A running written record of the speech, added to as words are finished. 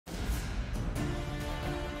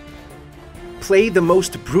Play the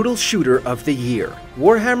most brutal shooter of the year.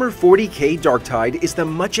 Warhammer 40k Darktide is the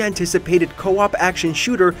much-anticipated co-op action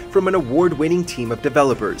shooter from an award-winning team of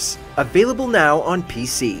developers. Available now on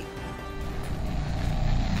PC.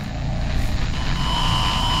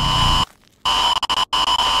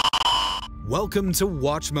 Welcome to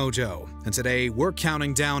WatchMojo, and today we're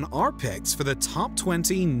counting down our picks for the top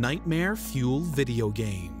 20 nightmare-fueled video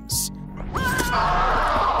games.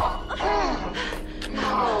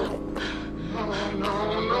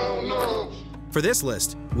 For this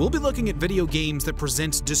list, we'll be looking at video games that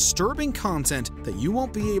present disturbing content that you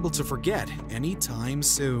won't be able to forget anytime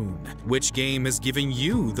soon. Which game is giving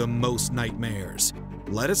you the most nightmares?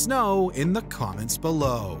 Let us know in the comments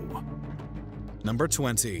below. Number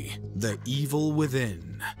 20. The Evil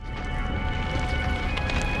Within.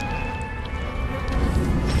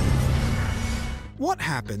 What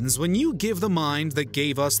happens when you give the mind that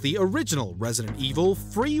gave us the original Resident Evil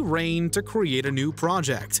free rein to create a new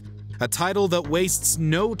project? A title that wastes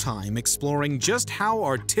no time exploring just how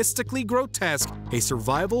artistically grotesque a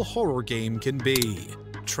survival horror game can be.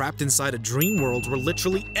 Trapped inside a dream world where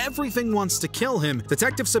literally everything wants to kill him,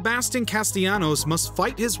 Detective Sebastian Castellanos must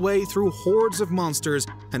fight his way through hordes of monsters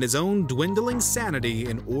and his own dwindling sanity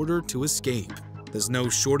in order to escape. There's no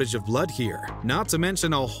shortage of blood here, not to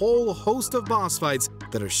mention a whole host of boss fights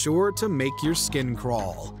that are sure to make your skin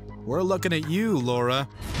crawl. We're looking at you, Laura.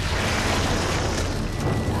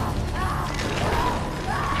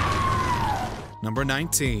 Number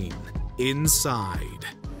 19. Inside.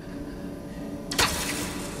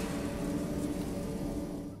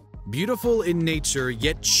 Beautiful in nature,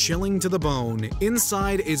 yet chilling to the bone,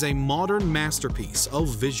 Inside is a modern masterpiece of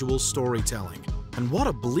visual storytelling. And what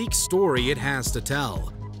a bleak story it has to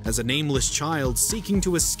tell. As a nameless child seeking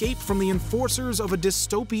to escape from the enforcers of a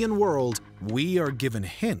dystopian world, we are given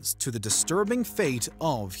hints to the disturbing fate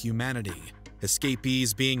of humanity.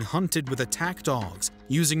 Escapees being hunted with attack dogs,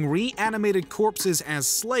 using reanimated corpses as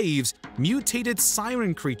slaves, mutated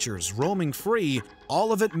siren creatures roaming free,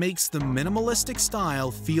 all of it makes the minimalistic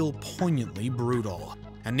style feel poignantly brutal.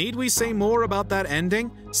 And need we say more about that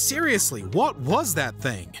ending? Seriously, what was that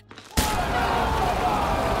thing?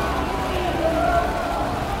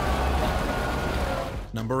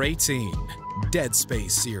 Number 18. Dead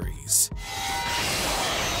Space series.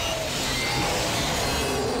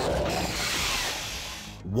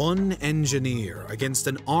 One engineer against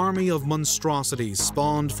an army of monstrosities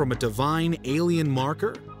spawned from a divine alien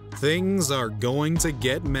marker? Things are going to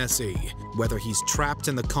get messy. Whether he's trapped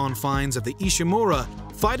in the confines of the Ishimura,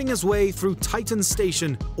 fighting his way through Titan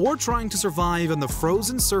Station, or trying to survive on the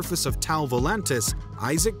frozen surface of Tau Volantis,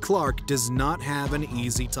 Isaac Clarke does not have an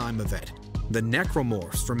easy time of it. The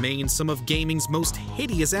Necromorphs remain some of gaming's most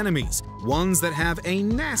hideous enemies, ones that have a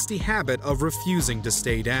nasty habit of refusing to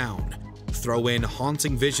stay down. Throw in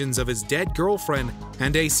haunting visions of his dead girlfriend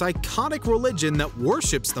and a psychotic religion that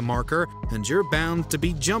worships the marker, and you're bound to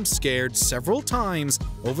be jump scared several times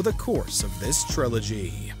over the course of this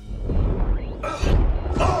trilogy.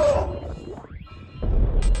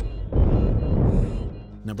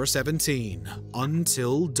 Number 17.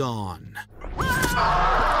 Until Dawn.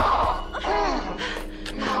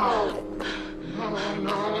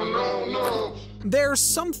 There's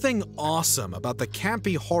something awesome about the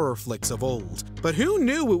campy horror flicks of old, but who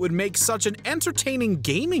knew it would make such an entertaining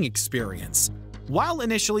gaming experience? While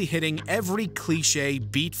initially hitting every cliche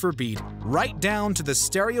beat for beat, right down to the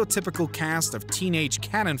stereotypical cast of teenage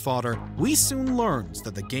cannon fodder, we soon learned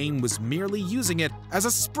that the game was merely using it as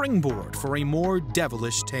a springboard for a more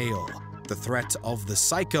devilish tale. The threat of the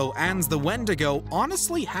Psycho and the Wendigo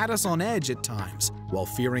honestly had us on edge at times, while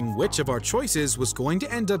fearing which of our choices was going to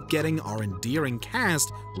end up getting our endearing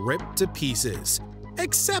cast ripped to pieces.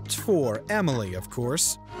 Except for Emily, of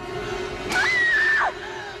course.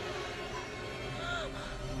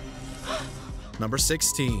 Number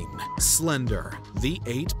 16. Slender, The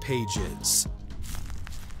 8 Pages.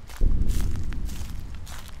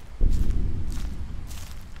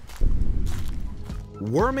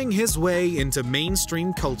 Worming his way into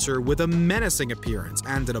mainstream culture with a menacing appearance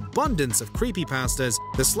and an abundance of creepypastas,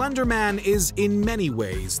 the Slender Man is in many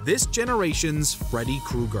ways this generation's Freddy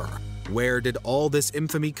Krueger. Where did all this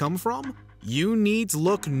infamy come from? You need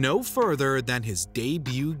look no further than his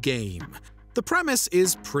debut game. The premise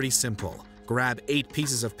is pretty simple. Grab 8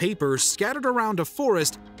 pieces of paper scattered around a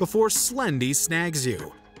forest before Slendy snags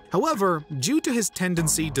you. However, due to his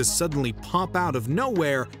tendency to suddenly pop out of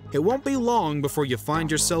nowhere, it won't be long before you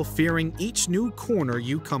find yourself fearing each new corner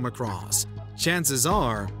you come across. Chances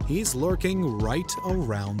are, he's lurking right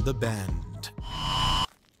around the bend.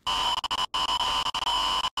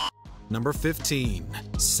 Number 15.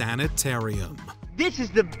 Sanitarium. This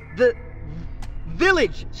is the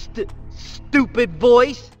village, stupid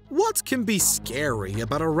voice. What can be scary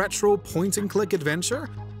about a retro point-and-click adventure?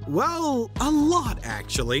 Well, a lot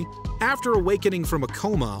actually. After awakening from a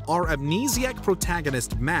coma, our amnesiac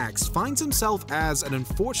protagonist Max finds himself as an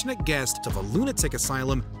unfortunate guest of a lunatic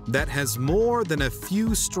asylum that has more than a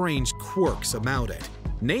few strange quirks about it.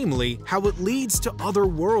 Namely, how it leads to other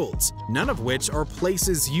worlds, none of which are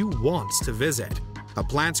places you want to visit. A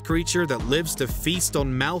plant creature that lives to feast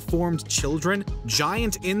on malformed children,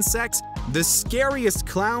 giant insects, the scariest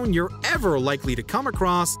clown you're ever likely to come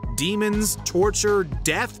across, demons, torture,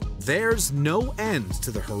 death. There's no end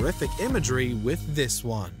to the horrific imagery with this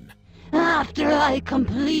one. After I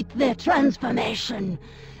complete their transformation,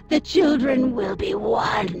 the children will be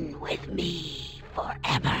one with me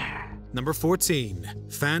forever. Number 14.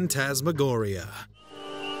 Phantasmagoria.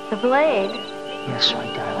 The blade? Yes,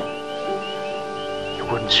 sweet darling. You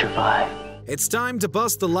wouldn't survive. It's time to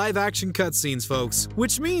bust the live-action cutscenes, folks,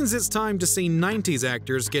 which means it's time to see 90s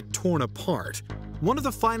actors get torn apart. One of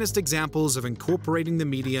the finest examples of incorporating the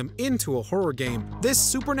medium into a horror game, this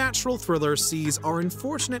supernatural thriller sees our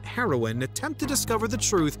unfortunate heroine attempt to discover the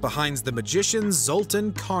truth behind the magician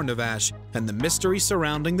Zoltan Karnavash and the mystery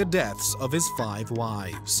surrounding the deaths of his 5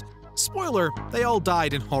 wives. Spoiler, they all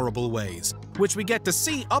died in horrible ways, which we get to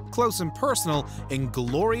see up close and personal in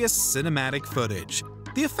glorious cinematic footage.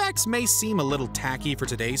 The effects may seem a little tacky for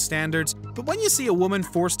today's standards, but when you see a woman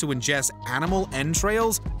forced to ingest animal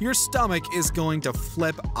entrails, your stomach is going to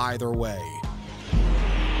flip either way.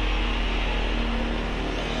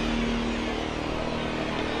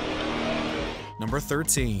 Number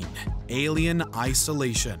 13. Alien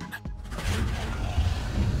Isolation.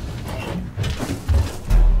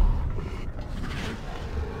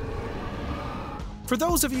 For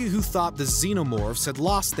those of you who thought the xenomorphs had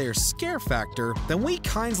lost their scare factor, then we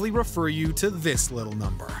kindly refer you to this little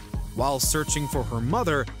number. While searching for her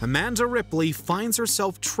mother, Amanda Ripley finds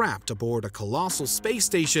herself trapped aboard a colossal space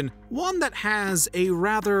station, one that has a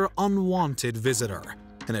rather unwanted visitor.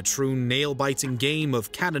 In a true nail-biting game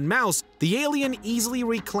of cat and mouse, the alien easily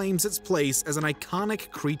reclaims its place as an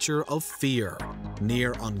iconic creature of fear.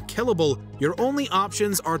 Near unkillable, your only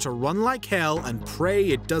options are to run like hell and pray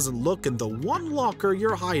it doesn't look in the one locker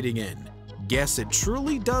you're hiding in. Guess it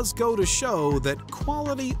truly does go to show that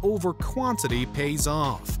quality over quantity pays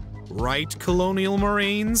off. Right, Colonial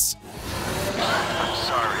Marines? I'm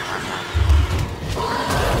sorry.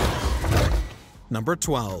 Number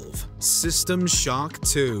 12. System Shock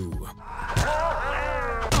 2.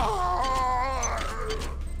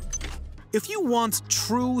 If you want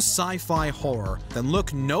true sci-fi horror, then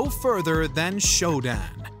look no further than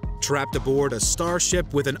Shodan. Trapped aboard a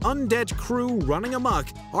starship with an undead crew running amok,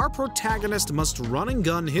 our protagonist must run and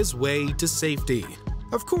gun his way to safety.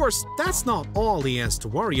 Of course, that's not all he has to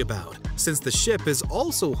worry about, since the ship is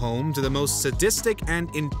also home to the most sadistic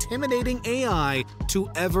and intimidating AI to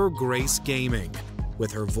ever grace gaming.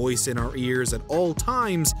 With her voice in our ears at all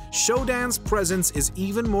times, Shodan's presence is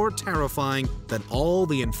even more terrifying than all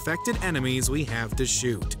the infected enemies we have to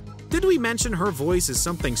shoot. Did we mention her voice is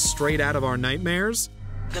something straight out of our nightmares?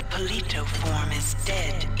 The Polito form is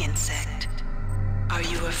dead, insect. Are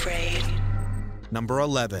you afraid? Number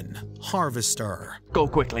 11. Harvester. Go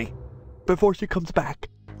quickly, before she comes back.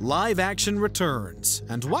 Live action returns,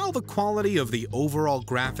 and while the quality of the overall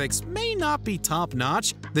graphics may not be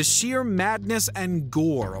top-notch, the sheer madness and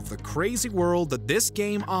gore of the crazy world that this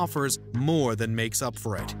game offers more than makes up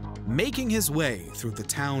for it. Making his way through the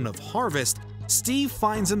town of Harvest, Steve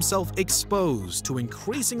finds himself exposed to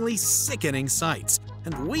increasingly sickening sights,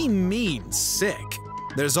 and we mean sick.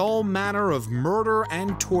 There's all manner of murder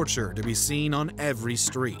and torture to be seen on every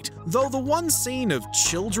street, though the one scene of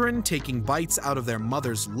children taking bites out of their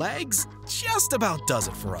mother's legs just about does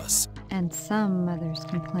it for us. And some mothers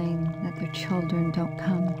complain that their children don't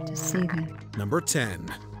come to see them. Number 10.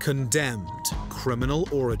 Condemned. Criminal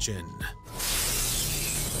Origin.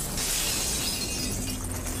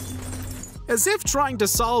 As if trying to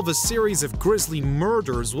solve a series of grisly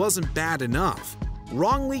murders wasn't bad enough,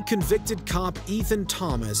 wrongly convicted cop Ethan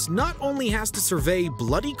Thomas not only has to survey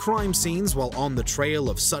bloody crime scenes while on the trail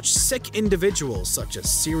of such sick individuals such as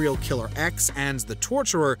serial killer X and the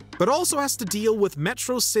torturer, but also has to deal with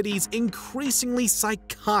Metro City's increasingly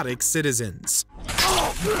psychotic citizens.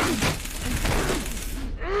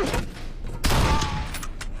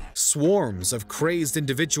 Swarms of crazed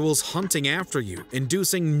individuals hunting after you,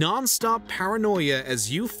 inducing non-stop paranoia as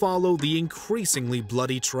you follow the increasingly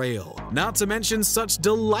bloody trail. Not to mention such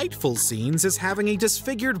delightful scenes as having a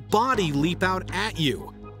disfigured body leap out at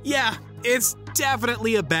you. Yeah, it's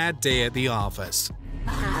definitely a bad day at the office.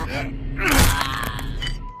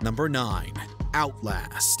 Number 9.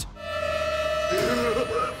 Outlast.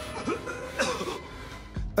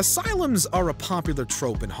 Asylums are a popular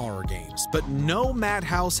trope in horror games, but no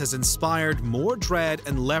madhouse has inspired more dread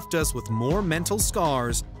and left us with more mental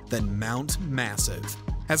scars than Mount Massive.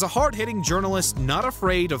 As a hard-hitting journalist not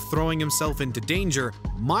afraid of throwing himself into danger,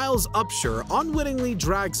 Miles Upshur unwittingly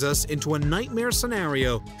drags us into a nightmare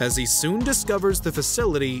scenario as he soon discovers the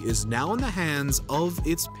facility is now in the hands of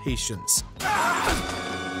its patients. Get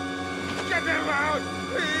them out!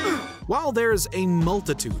 While there's a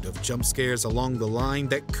multitude of jump scares along the line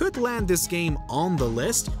that could land this game on the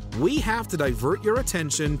list, we have to divert your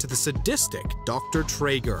attention to the sadistic Dr.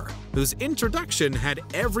 Traeger, whose introduction had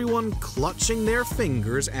everyone clutching their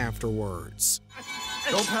fingers afterwards.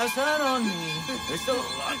 Don't pass that on me. There's still a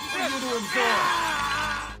lot for you to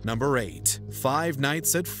absorb. Number 8. Five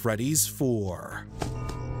Nights at Freddy's 4.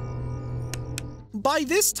 By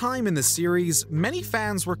this time in the series, many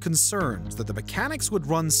fans were concerned that the mechanics would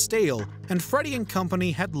run stale and Freddy and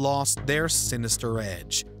company had lost their sinister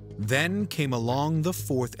edge. Then came along the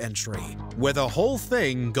 4th entry, where the whole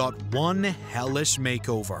thing got one hellish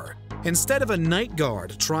makeover. Instead of a night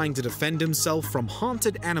guard trying to defend himself from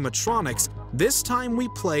haunted animatronics, this time we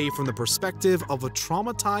play from the perspective of a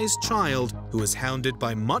traumatized child who is hounded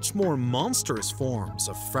by much more monstrous forms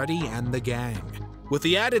of Freddy and the gang. With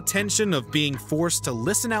the added tension of being forced to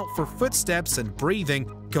listen out for footsteps and breathing,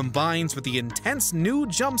 combined with the intense new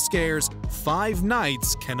jump scares, Five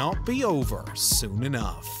Nights cannot be over soon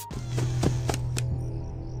enough.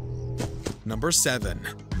 Number 7.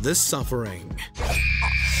 The Suffering.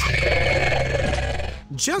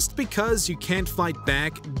 Just because you can't fight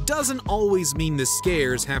back doesn't always mean the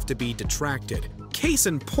scares have to be detracted. Case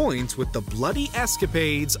in point with the bloody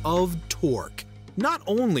escapades of Torque. Not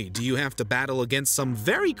only do you have to battle against some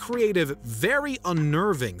very creative, very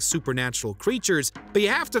unnerving supernatural creatures, but you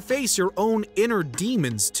have to face your own inner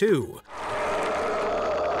demons too.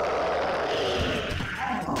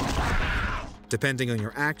 Depending on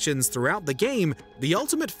your actions throughout the game, the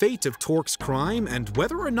ultimate fate of Torque's crime and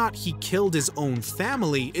whether or not he killed his own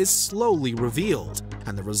family is slowly revealed,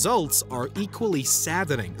 and the results are equally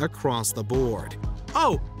saddening across the board.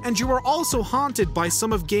 Oh, and you are also haunted by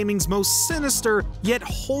some of gaming's most sinister yet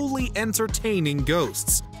wholly entertaining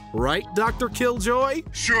ghosts. Right, Dr. Killjoy?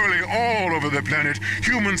 Surely all over the planet,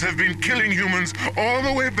 humans have been killing humans all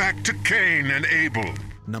the way back to Cain and Abel.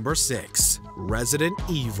 Number 6. Resident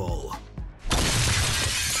Evil.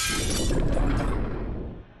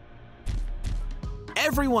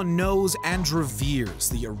 Everyone knows and reveres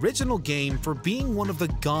the original game for being one of the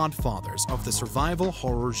godfathers of the survival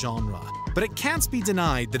horror genre, but it can't be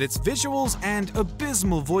denied that its visuals and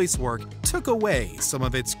abysmal voice work took away some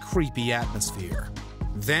of its creepy atmosphere.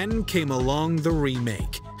 Then came along the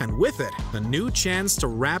remake, and with it, a new chance to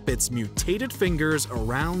wrap its mutated fingers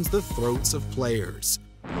around the throats of players.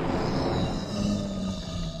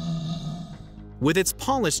 With its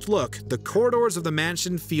polished look, the corridors of the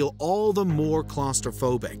mansion feel all the more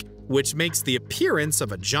claustrophobic, which makes the appearance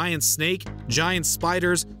of a giant snake, giant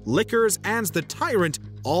spiders, lickers, and the tyrant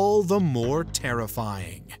all the more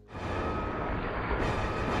terrifying.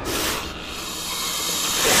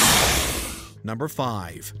 Number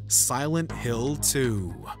 5. Silent Hill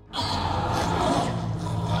 2.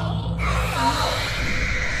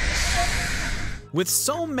 With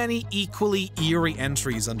so many equally eerie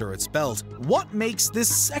entries under its belt, what makes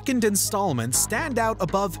this second installment stand out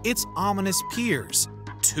above its ominous peers?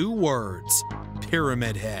 2 words: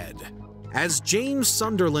 Pyramid Head. As James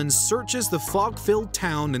Sunderland searches the fog-filled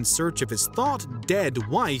town in search of his thought-dead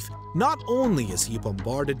wife, not only is he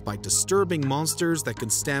bombarded by disturbing monsters that can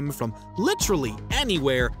stem from literally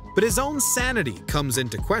anywhere, but his own sanity comes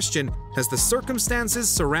into question as the circumstances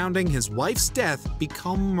surrounding his wife's death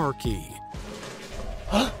become murky.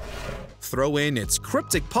 Throw in its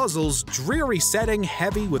cryptic puzzles, dreary setting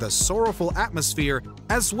heavy with a sorrowful atmosphere,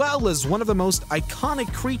 as well as one of the most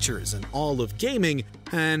iconic creatures in all of gaming,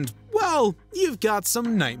 and, well, you've got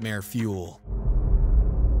some nightmare fuel.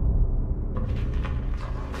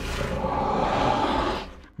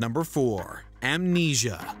 Number 4.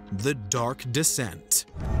 Amnesia: The Dark Descent.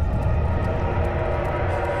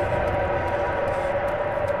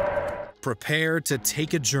 Prepare to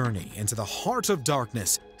take a journey into the heart of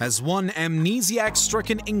darkness as one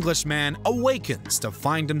amnesiac-stricken Englishman awakens to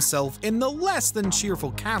find himself in the less than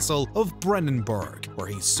cheerful castle of Brandenburg, where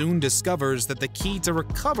he soon discovers that the key to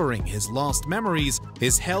recovering his lost memories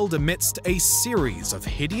is held amidst a series of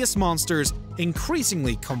hideous monsters,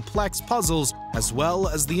 increasingly complex puzzles, as well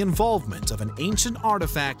as the involvement of an ancient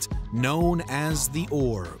artifact known as the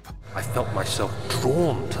Orb. I felt myself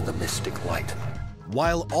drawn to the mystic light.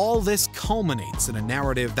 While all this culminates in a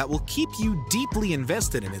narrative that will keep you deeply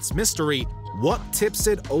invested in its mystery, what tips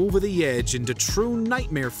it over the edge into true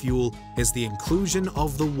nightmare fuel is the inclusion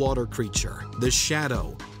of the water creature, the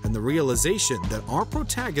Shadow, and the realization that our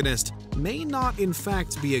protagonist may not in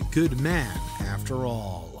fact be a good man after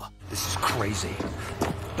all. This is crazy.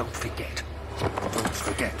 Don't forget. Don't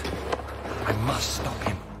forget. I must stop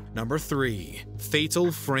him. Number 3.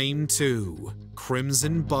 Fatal Frame 2.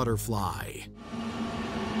 Crimson Butterfly.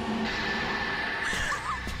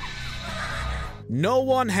 No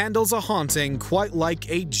one handles a haunting quite like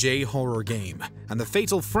a J-horror game, and the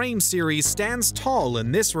Fatal Frame series stands tall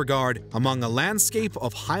in this regard among a landscape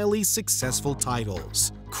of highly successful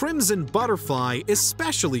titles. Crimson Butterfly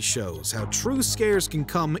especially shows how true scares can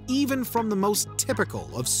come even from the most typical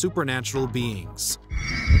of supernatural beings.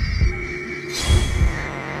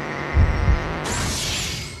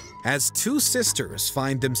 As two sisters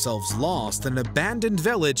find themselves lost in an abandoned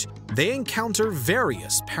village, they encounter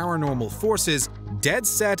various paranormal forces dead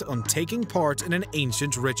set on taking part in an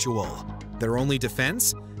ancient ritual. Their only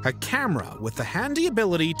defense? A camera with the handy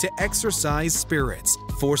ability to exorcise spirits,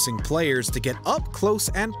 forcing players to get up close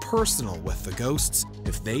and personal with the ghosts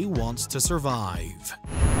if they want to survive.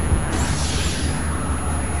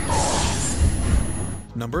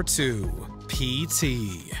 Number 2.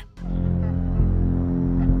 PT.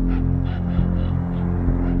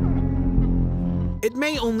 It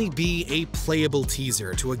may only be a playable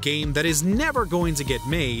teaser to a game that is never going to get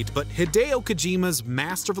made, but Hideo Kojima's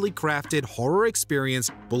masterfully crafted horror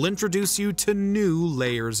experience will introduce you to new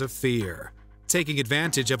layers of fear. Taking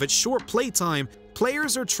advantage of its short playtime,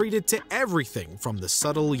 players are treated to everything from the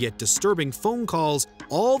subtle yet disturbing phone calls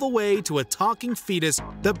all the way to a talking fetus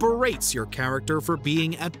that berates your character for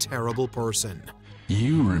being a terrible person.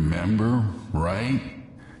 You remember, right?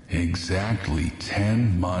 Exactly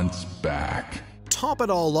 10 months back. Top it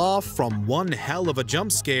all off from one hell of a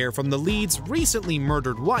jump scare from the lead's recently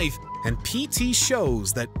murdered wife, and PT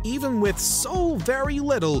shows that even with so very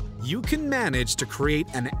little, you can manage to create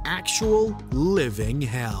an actual living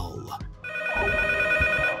hell.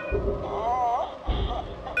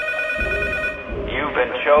 You've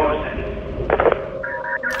been chosen.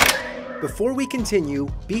 Before we continue,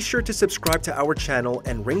 be sure to subscribe to our channel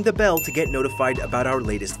and ring the bell to get notified about our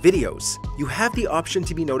latest videos. You have the option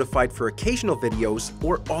to be notified for occasional videos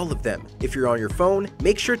or all of them. If you're on your phone,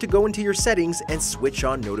 make sure to go into your settings and switch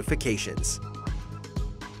on notifications.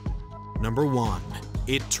 Number 1.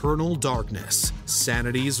 Eternal Darkness,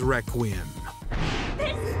 Sanity's Requiem.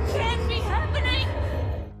 This can't be happening!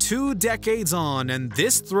 2 decades on, and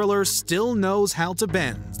this thriller still knows how to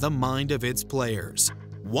bend the mind of its players.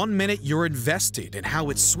 1 minute you're invested in how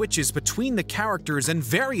it switches between the characters and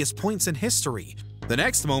various points in history. The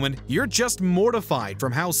next moment, you're just mortified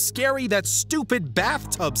from how scary that stupid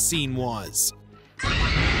bathtub scene was.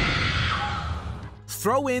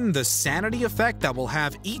 Throw in the sanity effect that will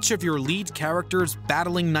have each of your lead characters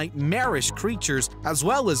battling nightmarish creatures as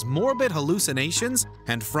well as morbid hallucinations,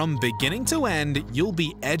 and from beginning to end, you'll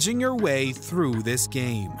be edging your way through this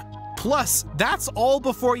game. Plus, that's all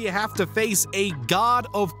before you have to face a god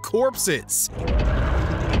of corpses.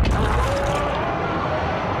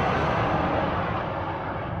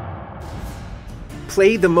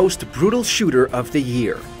 Play the most brutal shooter of the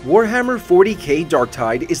year. Warhammer 40K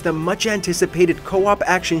Darktide is the much-anticipated co-op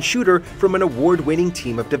action shooter from an award-winning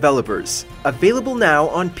team of developers. Available now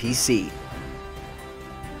on PC.